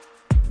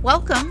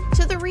Welcome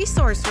to the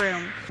Resource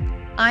Room.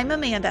 I'm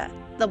Amanda,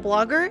 the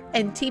blogger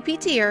and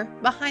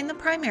TPTer behind the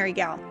Primary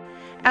Gal.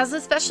 As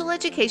a special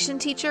education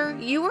teacher,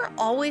 you are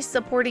always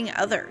supporting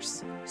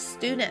others,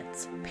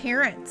 students,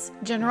 parents,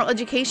 general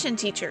education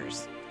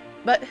teachers.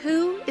 But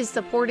who is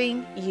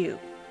supporting you?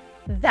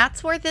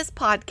 That's where this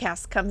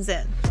podcast comes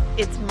in.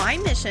 It's my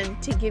mission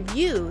to give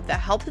you the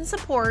help and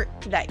support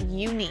that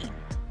you need.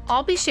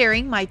 I'll be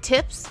sharing my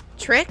tips,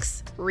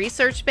 tricks,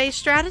 research-based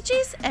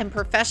strategies, and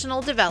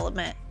professional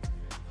development.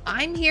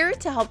 I'm here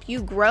to help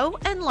you grow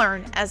and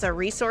learn as a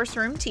resource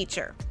room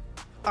teacher.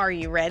 Are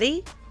you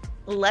ready?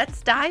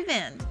 Let's dive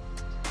in.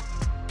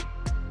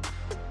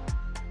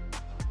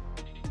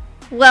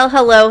 Well,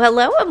 hello,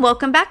 and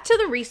welcome back to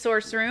the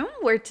Resource Room,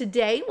 where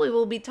today we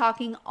will be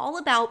talking all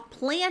about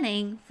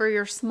planning for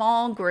your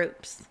small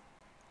groups.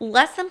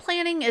 Lesson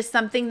planning is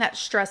something that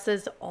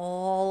stresses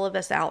all of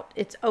us out.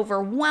 It's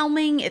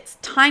overwhelming, it's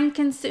time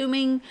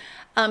consuming.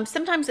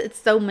 Sometimes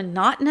it's so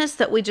monotonous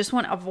that we just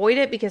want to avoid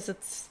it because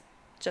it's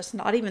just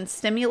not even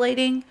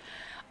stimulating.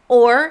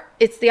 Or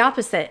it's the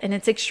opposite and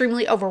it's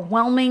extremely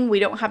overwhelming. We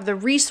don't have the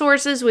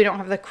resources, we don't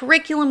have the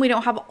curriculum, we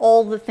don't have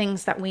all the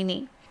things that we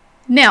need.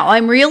 Now,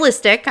 I'm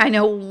realistic. I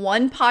know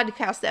one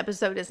podcast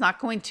episode is not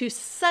going to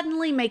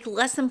suddenly make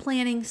lesson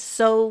planning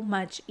so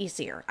much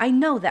easier. I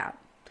know that.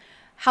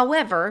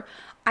 However,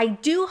 I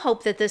do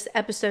hope that this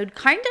episode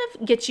kind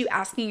of gets you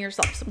asking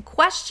yourself some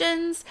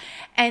questions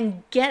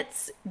and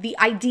gets the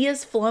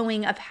ideas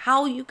flowing of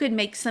how you could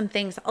make some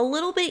things a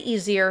little bit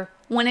easier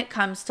when it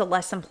comes to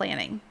lesson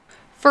planning.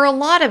 For a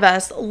lot of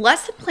us,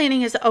 lesson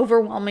planning is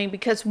overwhelming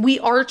because we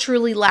are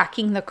truly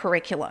lacking the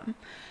curriculum.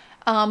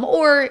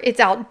 Or it's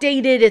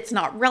outdated, it's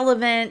not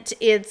relevant,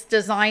 it's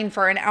designed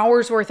for an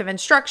hour's worth of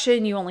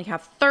instruction, you only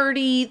have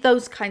 30,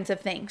 those kinds of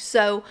things.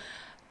 So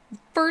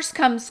first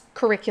comes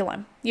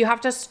curriculum. You have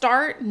to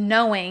start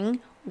knowing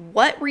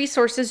what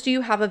resources do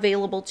you have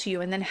available to you,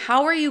 and then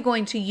how are you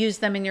going to use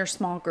them in your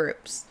small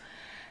groups?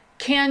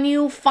 Can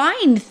you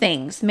find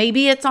things?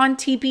 Maybe it's on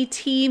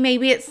TPT,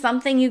 maybe it's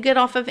something you get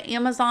off of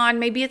Amazon,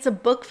 maybe it's a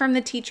book from the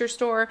teacher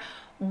store.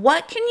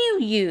 What can you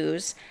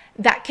use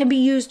that can be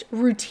used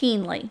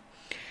routinely?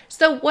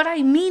 So what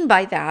I mean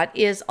by that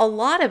is a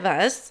lot of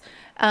us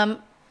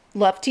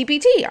love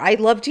TPT. I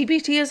love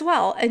TPT as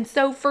well. And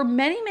so for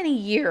many, many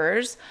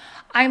years,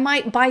 I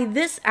might buy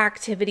this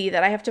activity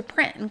that I have to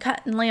print and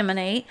cut and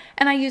laminate,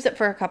 and I use it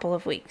for a couple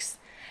of weeks.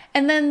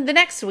 And then the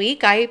next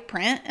week, I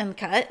print and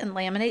cut and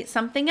laminate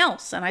something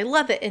else, and I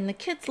love it, and the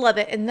kids love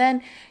it. And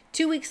then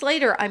 2 weeks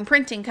later, I'm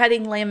printing,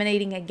 cutting,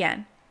 laminating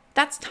again.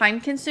 That's time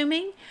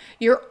consuming.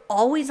 You're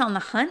always on the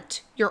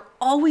hunt. You're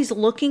always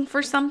looking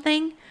for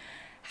something.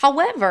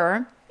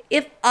 However,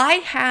 if I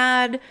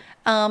had,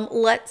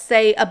 let's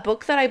say, a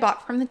book that I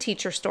bought from the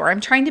teacher store,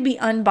 I'm trying to be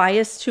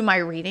unbiased to my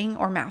reading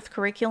or math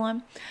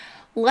curriculum.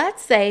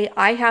 Let's say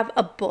I have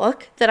a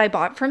book that I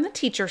bought from the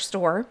teacher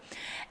store,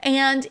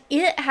 and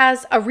it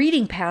has a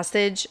reading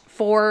passage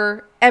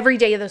for every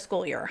day of the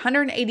school year,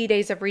 180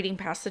 days of reading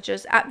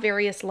passages at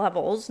various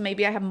levels.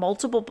 Maybe I have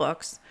multiple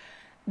books.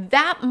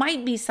 That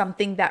might be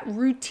something that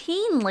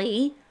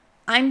routinely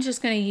I'm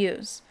just going to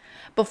use.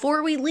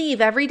 Before we leave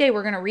every day,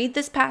 we're going to read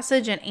this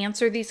passage and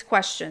answer these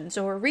questions,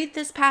 or read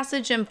this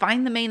passage and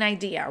find the main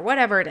idea, or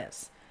whatever it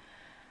is.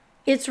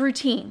 It's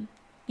routine.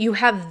 You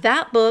have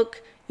that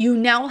book. You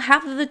now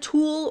have the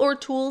tool or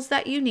tools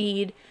that you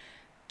need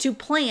to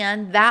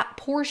plan that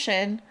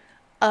portion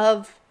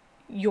of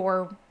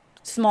your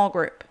small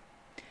group.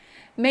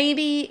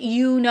 Maybe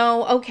you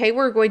know, okay,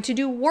 we're going to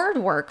do word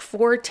work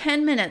for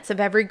 10 minutes of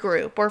every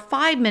group or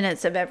 5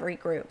 minutes of every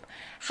group.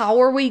 How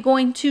are we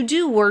going to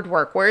do word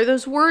work? Where are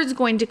those words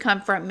going to come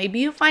from? Maybe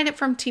you find it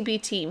from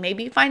TPT.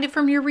 Maybe you find it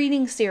from your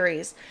reading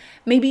series.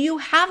 Maybe you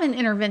have an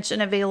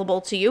intervention available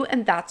to you,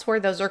 and that's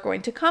where those are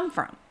going to come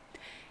from.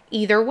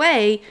 Either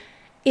way,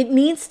 it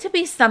needs to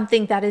be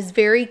something that is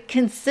very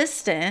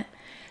consistent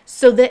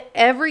so that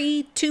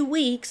every 2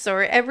 weeks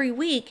or every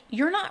week,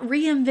 you're not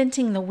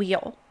reinventing the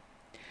wheel.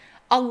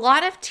 A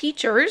lot of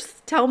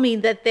teachers tell me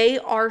that they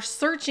are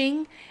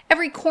searching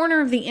every corner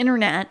of the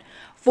internet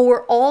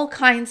for all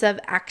kinds of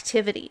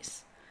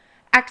activities.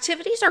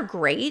 Activities are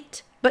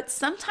great, but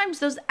sometimes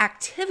those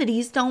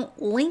activities don't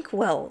link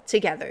well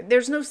together.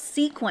 There's no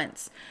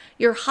sequence.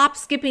 You're hop,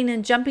 skipping,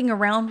 and jumping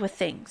around with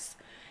things.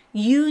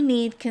 You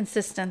need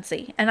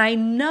consistency. And I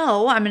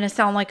know I'm going to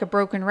sound like a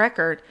broken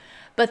record,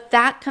 but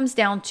that comes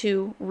down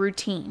to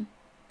routine.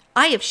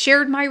 I have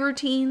shared my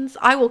routines.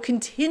 I will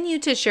continue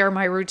to share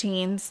my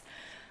routines,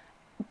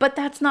 but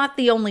that's not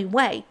the only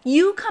way.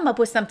 You come up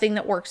with something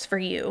that works for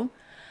you,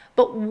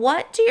 but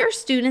what do your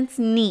students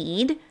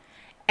need?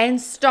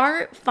 And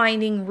start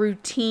finding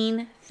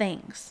routine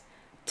things.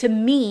 To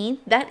me,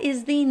 that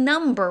is the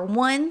number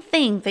one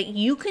thing that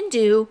you can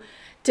do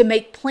to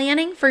make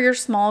planning for your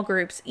small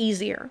groups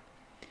easier.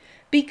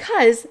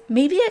 Because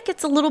maybe it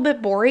gets a little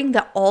bit boring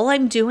that all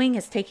I'm doing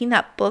is taking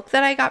that book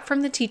that I got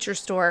from the teacher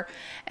store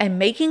and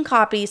making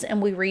copies,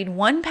 and we read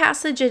one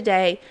passage a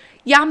day.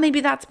 Yeah, maybe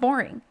that's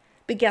boring.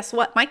 But guess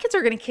what? My kids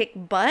are going to kick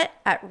butt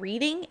at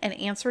reading and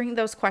answering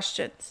those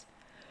questions.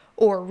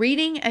 or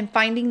reading and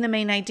finding the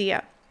main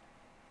idea,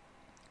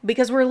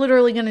 because we're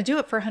literally going to do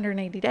it for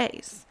 180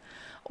 days.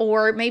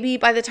 Or maybe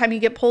by the time you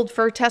get pulled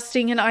for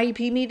testing and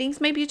IEP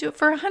meetings, maybe you do it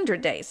for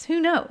 100 days. Who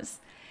knows?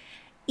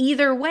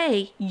 Either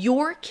way,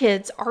 your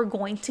kids are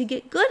going to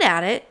get good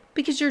at it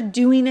because you're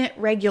doing it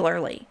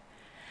regularly.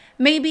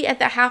 Maybe at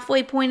the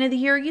halfway point of the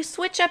year, you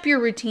switch up your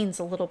routines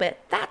a little bit.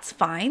 That's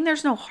fine.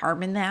 There's no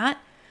harm in that.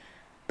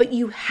 But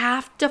you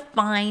have to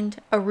find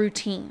a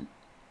routine.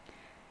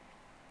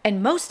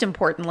 And most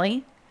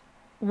importantly,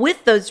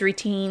 with those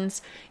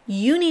routines,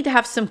 you need to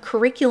have some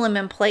curriculum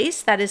in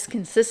place that is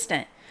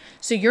consistent.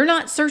 So you're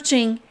not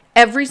searching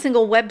every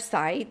single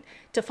website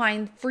to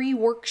find free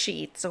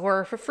worksheets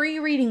or for free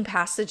reading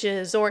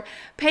passages or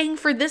paying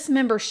for this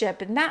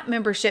membership and that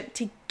membership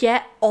to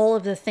get all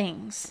of the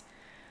things.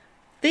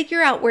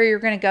 Figure out where you're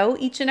going to go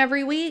each and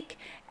every week.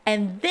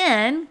 And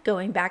then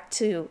going back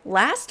to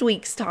last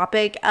week's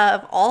topic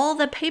of all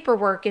the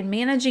paperwork and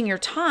managing your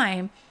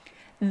time,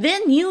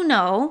 then you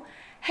know,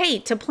 hey,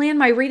 to plan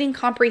my reading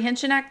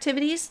comprehension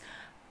activities,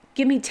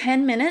 give me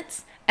 10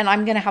 minutes and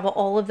I'm going to have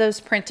all of those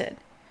printed.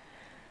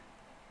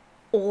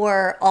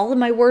 Or all of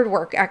my word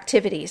work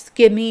activities,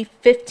 give me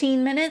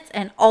 15 minutes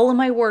and all of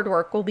my word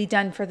work will be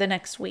done for the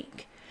next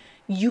week.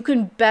 You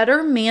can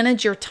better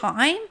manage your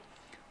time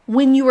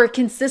when you are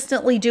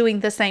consistently doing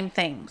the same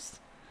things.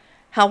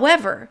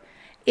 However,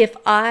 if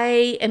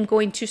I am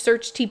going to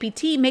search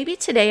TPT, maybe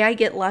today I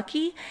get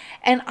lucky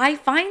and I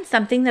find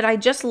something that I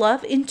just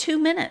love in 2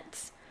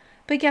 minutes.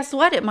 But guess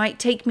what? It might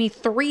take me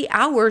 3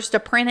 hours to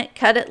print it,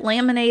 cut it,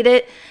 laminate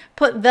it,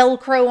 put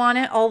Velcro on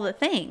it, all the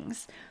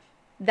things.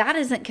 That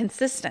isn't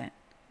consistent,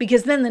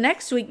 because then the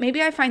next week,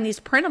 maybe I find these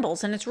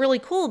printables and it's really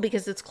cool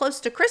because it's close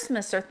to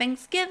Christmas or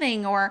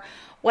Thanksgiving or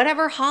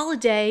whatever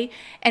holiday,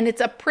 and it's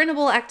a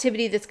printable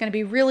activity that's going to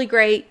be really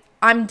great.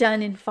 I'm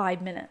done in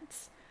 5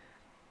 minutes.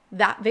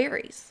 That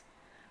varies.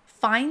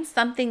 Find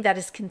something that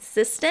is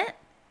consistent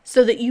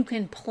so that you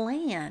can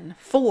plan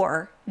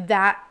for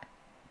that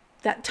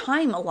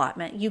time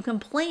allotment. You can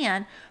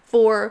plan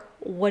for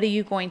what are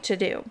you going to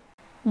do.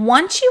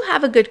 Once you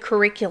have a good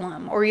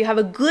curriculum or you have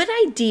a good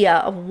idea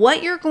of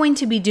what you're going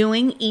to be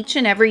doing each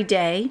and every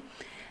day,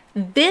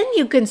 then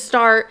you can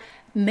start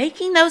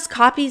making those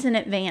copies in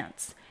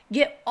advance.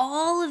 Get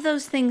all of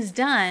those things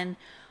done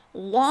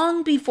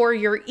long before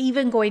you're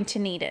even going to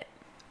need it.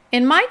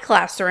 In my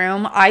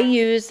classroom, I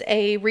use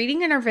a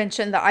reading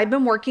intervention that I've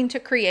been working to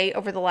create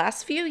over the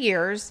last few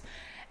years.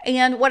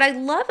 And what I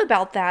love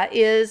about that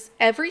is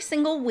every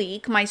single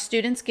week, my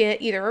students get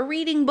either a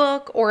reading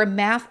book or a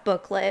math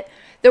booklet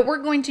that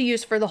we're going to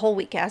use for the whole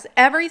week. It has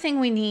everything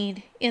we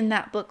need in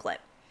that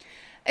booklet.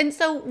 And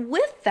so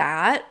with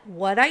that,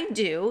 what I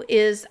do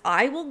is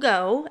I will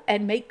go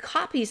and make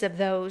copies of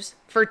those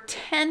for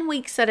 10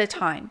 weeks at a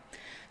time.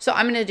 So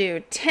I'm going to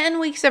do 10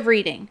 weeks of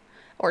reading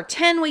or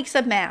 10 weeks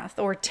of math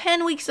or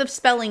 10 weeks of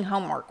spelling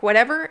homework,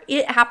 whatever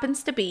it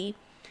happens to be.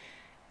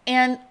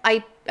 And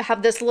I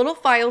have this little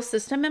file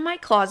system in my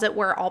closet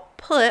where I'll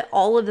put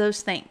all of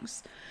those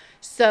things.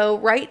 So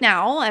right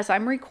now, as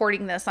I'm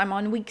recording this, I'm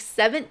on week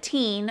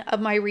 17 of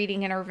my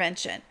reading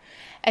intervention.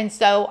 And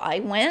so I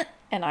went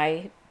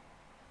and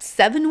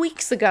 7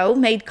 weeks ago,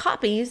 made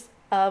copies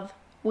of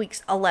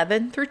weeks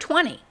 11 through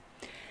 20.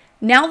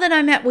 Now that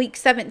I'm at week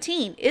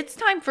 17, it's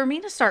time for me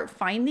to start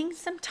finding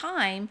some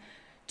time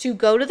to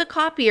go to the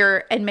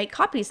copier and make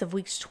copies of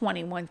weeks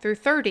 21 through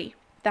 30.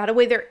 That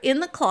way they're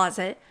in the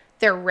closet,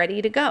 they're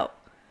ready to go.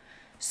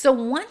 So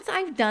once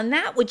I've done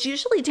that, which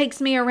usually takes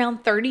me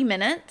around 30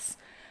 minutes,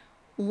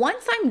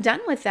 once I'm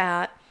done with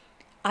that,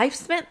 I've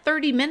spent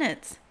 30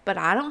 minutes, but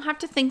I don't have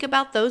to think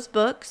about those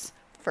books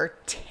for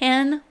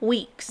 10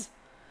 weeks.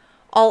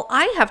 All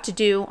I have to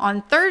do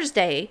on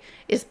Thursday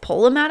is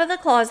pull them out of the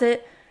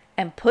closet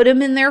and put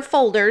them in their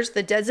folders,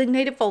 the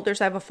designated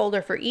folders. I have a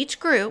folder for each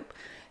group.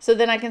 So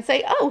then I can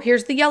say, oh,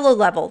 here's the yellow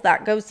level.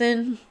 That goes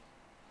in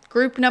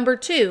group number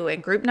 2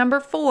 and group number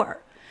 4.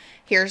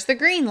 Here's the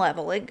green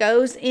level. It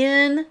goes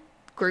in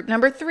group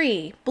number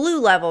 3. Blue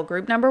level,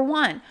 group number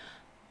 1.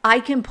 I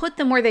can put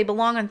them where they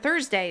belong on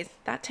Thursdays.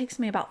 That takes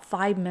me about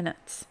 5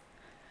 minutes.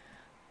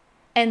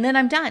 And then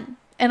I'm done.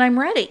 And I'm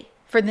ready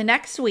for the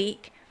next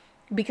week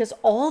because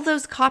all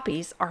those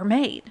copies are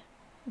made.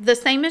 The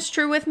same is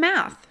true with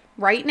math.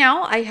 Right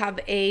now, I have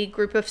a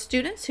group of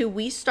students who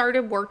we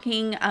started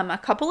working a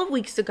couple of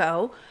weeks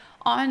ago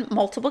on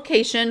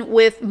multiplication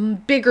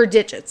with bigger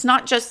digits,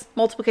 not just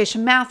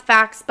multiplication math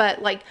facts,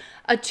 but like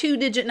a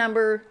 2-digit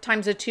number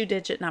times a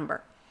 2-digit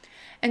number.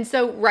 And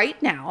so right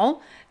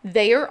now,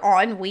 they are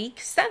on week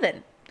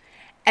 7.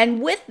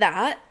 And with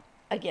that,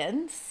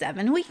 again,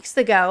 7 weeks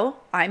ago,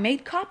 I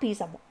made copies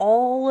of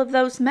all of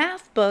those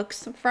math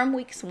books from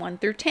weeks 1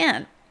 through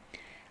 10.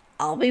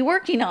 I'll be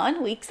working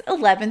on weeks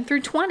 11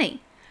 through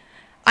 20.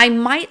 I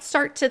might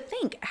start to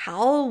think,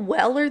 how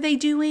well are they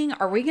doing?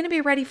 Are we going to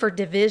be ready for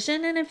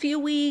division in a few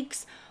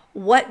weeks?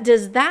 What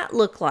does that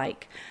look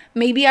like?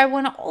 Maybe I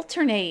want to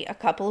alternate a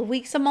couple of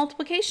weeks of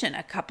multiplication,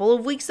 a couple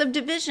of weeks of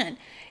division.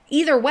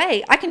 Either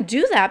way, I can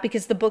do that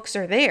because the books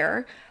are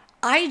there.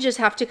 I just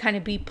have to kind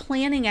of be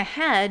planning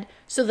ahead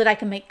so that I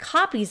can make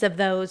copies of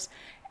those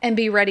and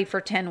be ready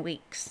for 10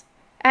 weeks.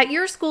 At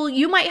your school,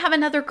 you might have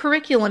another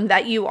curriculum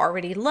that you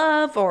already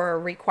love or are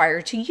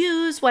required to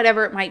use,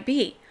 whatever it might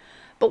be.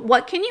 But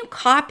what can you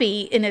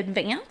copy in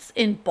advance,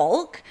 in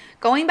bulk?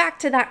 Going back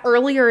to that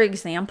earlier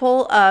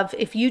example of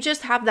if you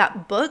just have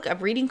that book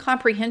of reading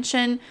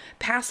comprehension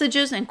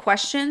passages and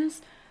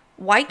questions,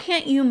 why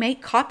can't you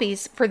make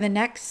copies for the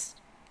next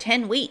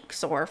 10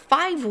 weeks or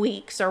 5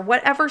 weeks or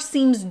whatever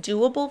seems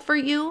doable for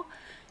you?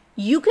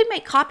 You can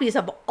make copies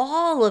of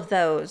all of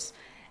those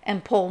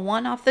and pull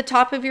one off the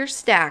top of your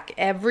stack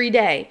every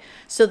day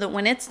so that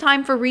when it's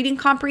time for reading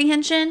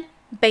comprehension,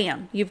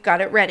 bam, you've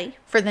got it ready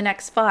for the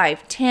next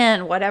 5,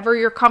 10, whatever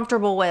you're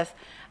comfortable with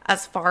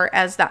as far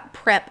as that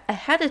prep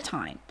ahead of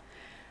time.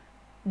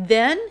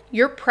 Then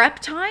your prep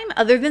time,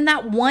 other than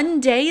that one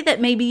day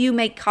that maybe you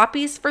make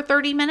copies for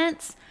 30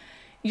 minutes,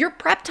 your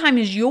prep time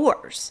is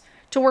yours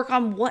to work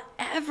on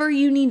whatever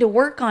you need to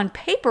work on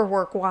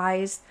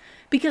paperwork-wise,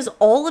 because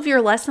all of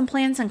your lesson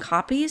plans and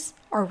copies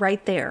are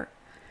right there.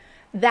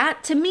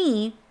 That, to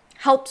me,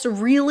 helps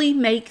really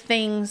make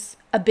things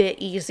a bit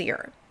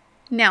easier.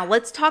 Now,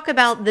 let's talk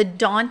about the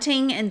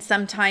daunting and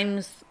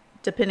sometimes,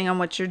 depending on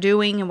what you're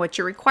doing and what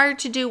you're required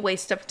to do,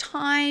 waste of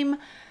time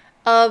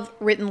of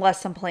written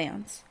lesson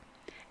plans.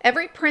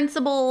 Every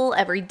principal,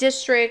 every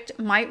district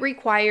might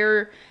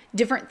require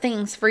different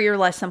things for your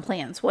lesson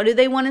plans. What do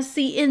they want to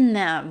see in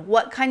them?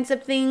 What kinds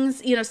of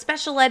things?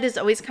 Special ed is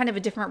always kind of a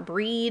different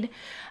breed.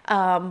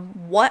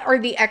 What are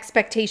the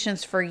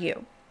expectations for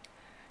you?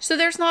 So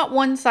there's not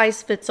one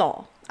size fits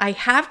all. I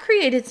have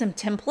created some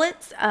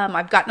templates.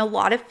 I've gotten a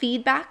lot of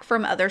feedback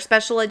from other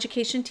special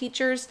education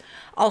teachers.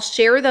 I'll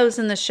share those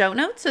in the show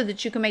notes so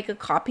that you can make a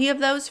copy of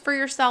those for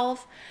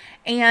yourself.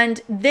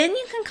 And then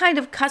you can kind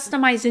of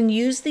customize and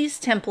use these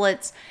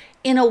templates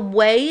in a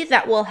way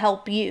that will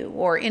help you,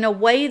 or in a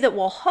way that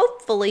will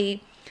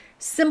hopefully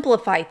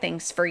simplify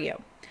things for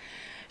you.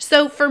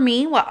 So for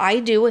me, what I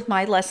do with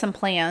my lesson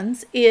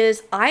plans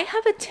is I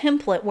have a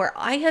template where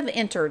I have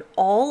entered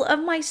all of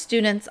my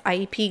students'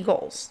 IEP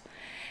goals.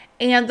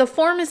 And the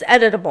form is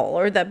editable,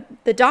 or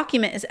the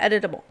document is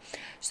editable.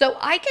 So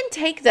I can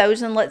take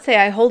those, and let's say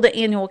I hold an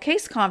annual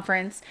case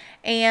conference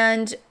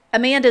and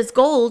Amanda's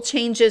goal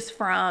changes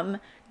from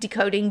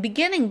decoding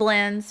beginning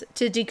blends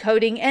to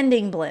decoding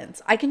ending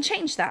blends. I can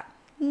change that.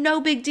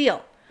 No big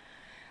deal.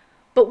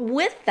 But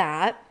with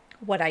that,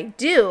 what I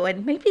do,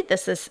 and maybe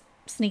this is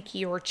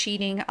sneaky or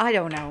cheating, I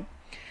don't know.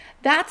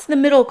 That's the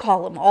middle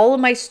column, all of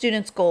my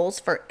students'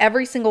 goals for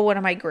every single one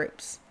of my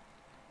groups.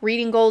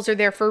 Reading goals are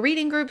there for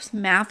reading groups.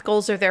 Math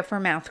goals are there for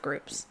math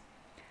groups.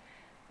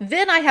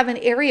 Then I have an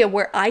area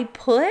where I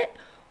put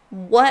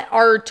what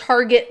our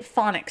target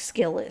phonics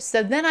skill is.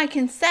 So then I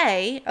can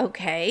say,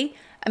 okay,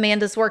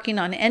 Amanda's working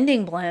on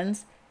ending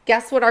blends.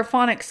 Guess what our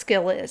phonics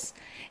skill is?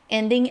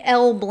 Ending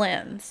L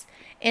blends,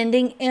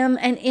 ending M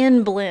and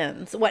N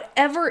blends,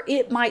 whatever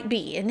it might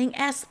be, ending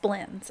S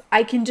blends.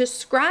 I can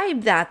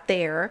describe that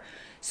there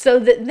so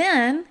that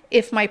then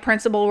if my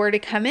principal were to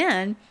come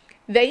in,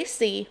 they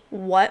see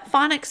what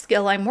phonics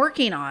skill I'm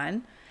working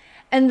on.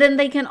 And then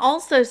they can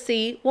also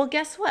see, well,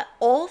 guess what?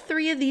 All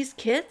 3 of these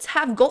kids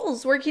have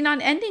goals working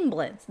on ending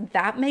blends.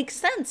 That makes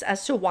sense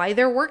as to why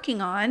they're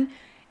working on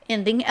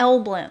ending L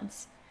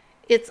blends.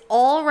 It's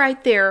all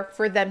right there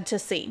for them to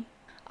see.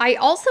 I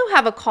also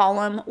have a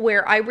column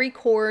where I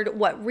record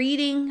what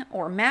reading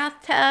or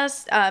math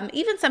test,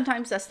 even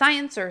sometimes a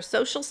science or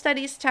social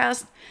studies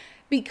test,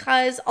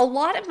 because a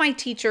lot of my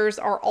teachers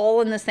are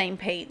all on the same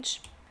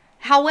page.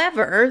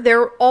 However, there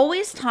are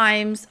always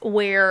times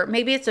where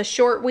maybe it's a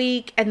short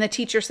week and the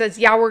teacher says,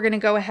 yeah, we're going to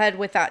go ahead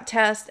with that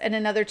test. And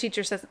another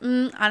teacher says,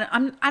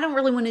 I don't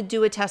really want to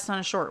do a test on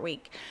a short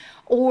week.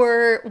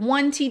 Or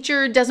one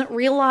teacher doesn't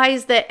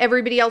realize that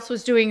everybody else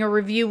was doing a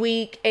review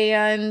week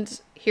and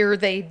here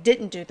they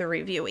didn't do the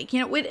review week.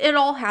 It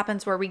all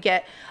happens where we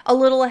get a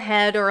little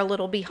ahead or a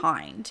little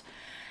behind.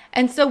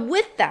 And so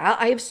with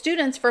that, I have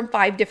students from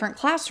 5 different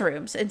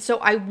classrooms. And so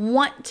I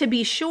want to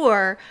be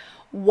sure,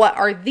 what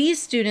are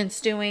these students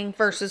doing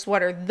versus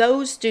what are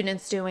those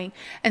students doing?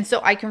 And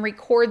so I can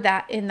record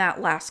that in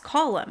that last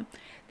column.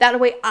 That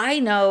way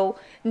I know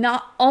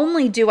not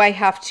only do I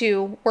have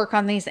to work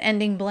on these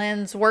ending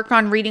blends, work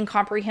on reading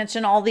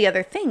comprehension, all the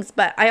other things,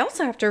 but I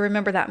also have to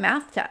remember that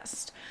math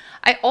test.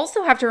 I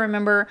also have to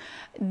remember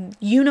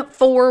Unit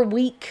 4,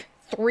 Week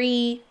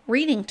 3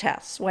 reading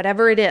tests,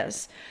 whatever it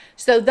is.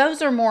 So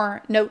those are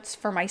more notes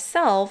for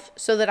myself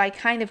so that I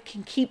kind of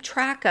can keep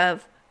track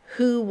of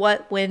who,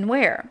 what, when,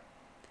 where.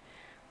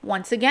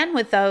 Once again,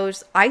 with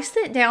those, I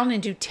sit down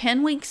and do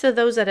 10 weeks of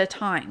those at a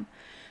time.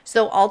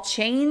 So I'll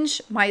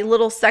change my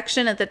little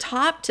section at the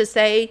top to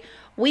say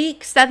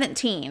week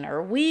 17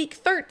 or week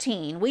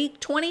 13, week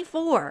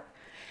 24.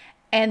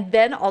 And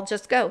then I'll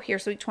just go,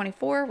 here's week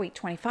 24, week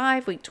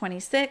 25, week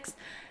 26.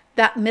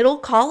 That middle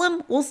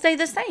column will stay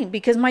the same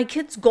because my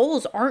kids'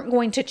 goals aren't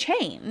going to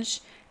change.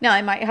 Now,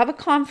 I might have a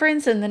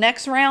conference and the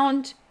next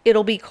round,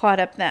 it'll be caught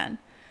up then.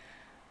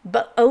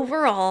 But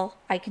overall,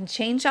 I can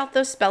change out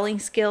those spelling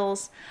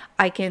skills.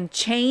 I can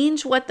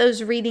change what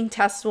those reading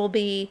tests will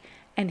be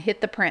and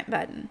hit the print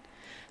button.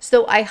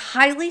 So I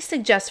highly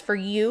suggest for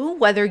you,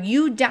 whether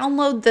you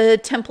download the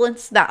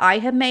templates that I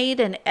have made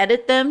and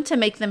edit them to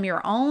make them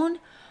your own,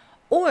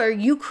 or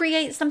you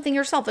create something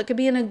yourself. It could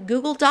be in a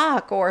Google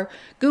Doc or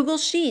Google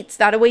Sheets.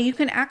 That way you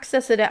can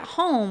access it at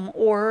home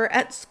or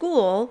at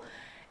school.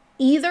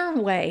 Either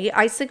way,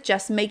 I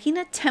suggest making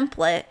a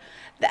template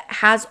that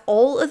has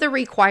all of the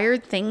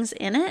required things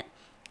in it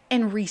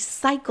and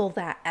recycle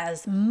that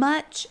as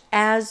much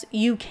as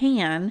you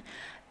can.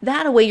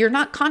 That way you're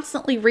not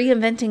constantly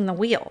reinventing the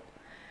wheel.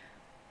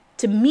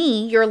 To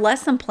me, your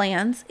lesson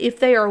plans, if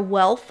they are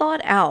well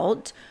thought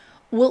out,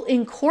 will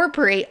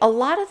incorporate a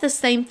lot of the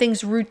same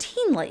things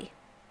routinely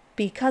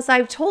because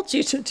I've told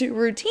you to do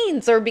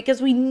routines or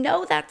because we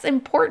know that's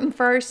important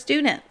for our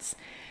students.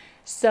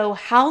 So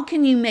how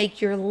can you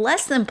make your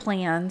lesson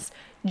plans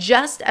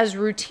just as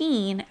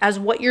routine as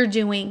what you're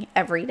doing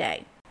every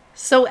day?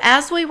 So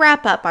as we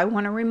wrap up, I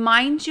want to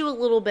remind you a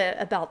little bit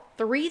about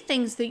 3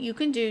 things that you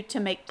can do to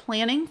make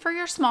planning for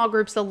your small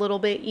groups a little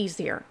bit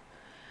easier.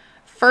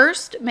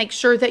 First, make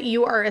sure that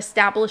you are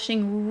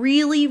establishing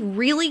really,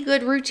 really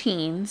good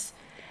routines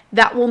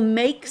that will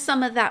make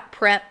some of that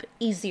prep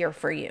easier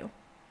for you.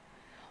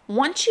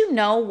 Once you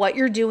know what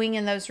you're doing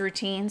in those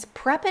routines,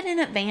 prep it in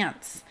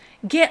advance.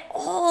 Get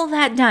all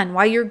that done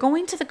while you're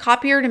going to the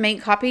copier to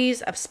make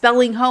copies of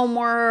spelling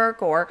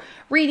homework or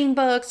reading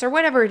books or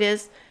whatever it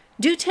is.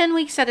 Do 10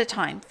 weeks at a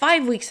time,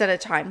 5 weeks at a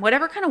time,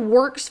 whatever kind of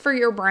works for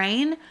your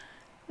brain,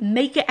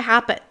 make it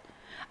happen.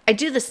 I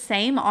do the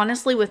same,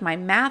 honestly, with my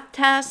math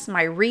tests,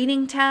 my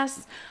reading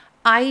tests.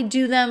 I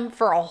do them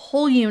for a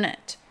whole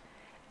unit.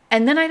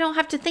 And then I don't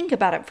have to think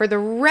about it for the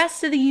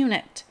rest of the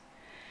unit.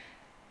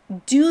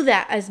 Do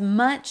that as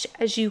much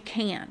as you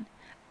can.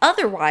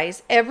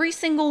 Otherwise, every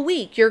single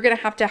week, you're going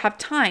to have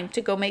time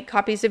to go make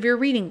copies of your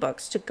reading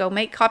books, to go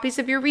make copies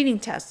of your reading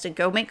tests, to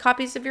go make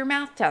copies of your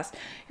math tests,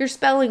 your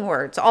spelling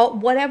words,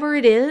 whatever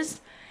it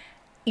is.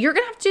 You're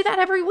going to have to do that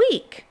every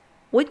week.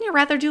 Wouldn't you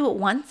rather do it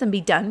once and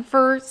be done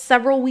for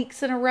several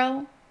weeks in a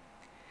row?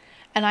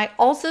 And I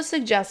also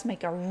suggest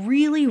make a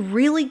really,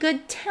 really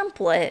good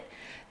template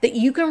that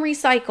you can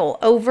recycle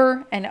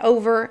over and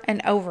over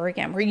and over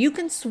again, where you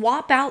can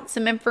swap out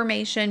some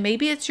information.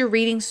 Maybe it's your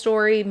reading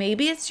story,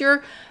 maybe it's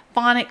your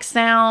phonics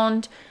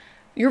sound,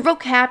 your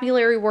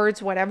vocabulary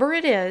words, whatever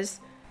it is.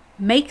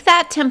 Make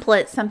that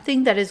template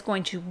something that is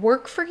going to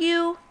work for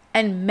you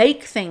and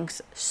make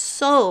things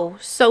so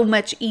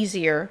much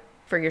easier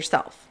for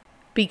yourself.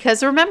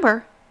 Because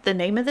remember, the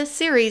name of this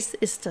series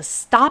is to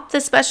stop the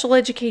special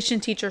education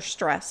teacher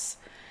stress.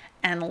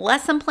 And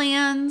lesson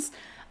plans,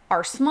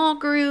 our small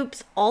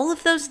groups, all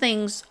of those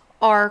things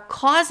are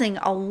causing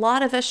a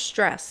lot of us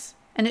stress.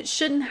 And it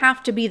shouldn't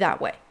have to be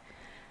that way.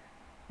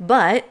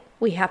 But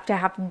we have to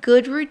have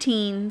good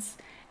routines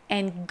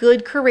and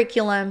good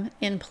curriculum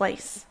in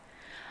place.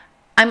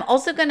 I'm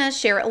also going to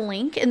share a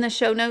link in the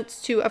show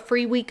notes to a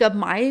free week of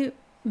my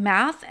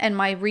math and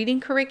my reading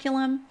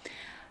curriculum.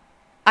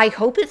 I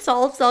hope it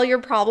solves all your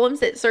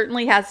problems. It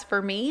certainly has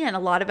for me and a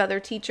lot of other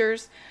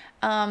teachers.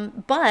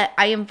 But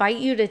I invite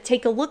you to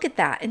take a look at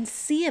that and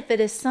see if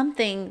it is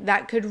something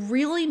that could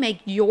really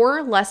make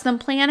your lesson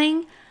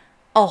planning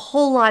a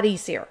whole lot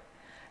easier.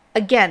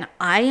 Again,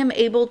 I am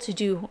able to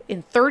do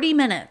in 30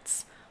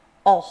 minutes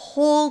a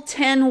whole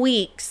 10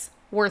 weeks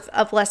worth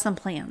of lesson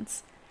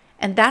plans.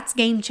 And that's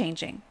game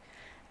changing.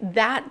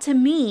 That to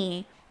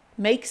me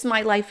makes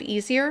my life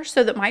easier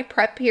so that my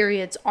prep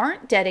periods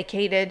aren't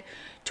dedicated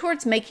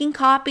towards making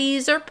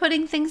copies or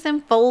putting things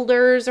in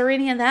folders or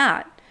any of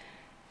that.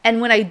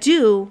 And when I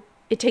do,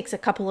 it takes a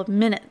couple of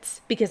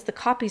minutes because the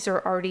copies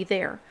are already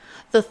there.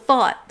 The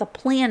thought, the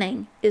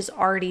planning is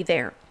already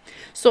there.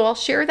 So I'll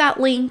share that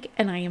link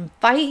and I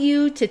invite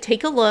you to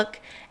take a look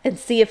and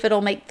see if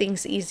it'll make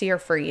things easier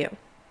for you.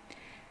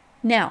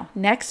 Now,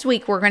 next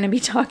week, we're going to be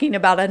talking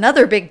about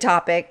another big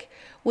topic,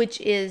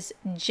 which is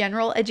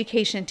general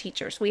education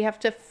teachers. We have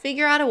to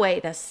figure out a way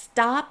to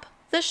stop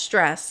the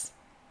stress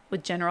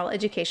with general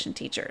education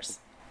teachers.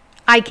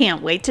 I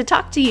can't wait to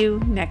talk to you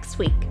next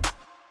week.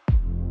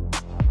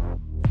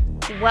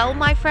 Well,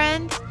 my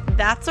friend,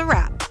 that's a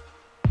wrap.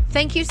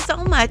 Thank you so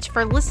much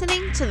for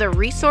listening to the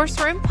Resource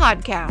Room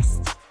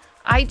podcast.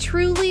 I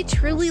truly,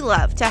 truly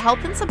love to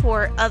help and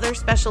support other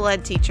special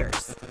ed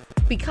teachers.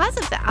 Because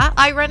of that,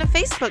 I run a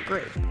Facebook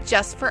group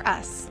just for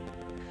us.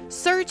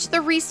 Search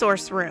the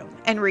Resource Room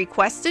and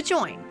request to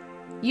join.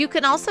 You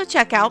can also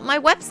check out my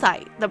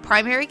website,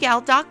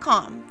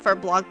 theprimarygal.com, for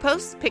blog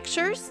posts,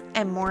 pictures,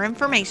 and more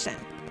information.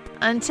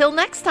 Until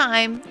next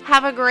time,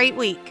 have a great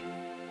week.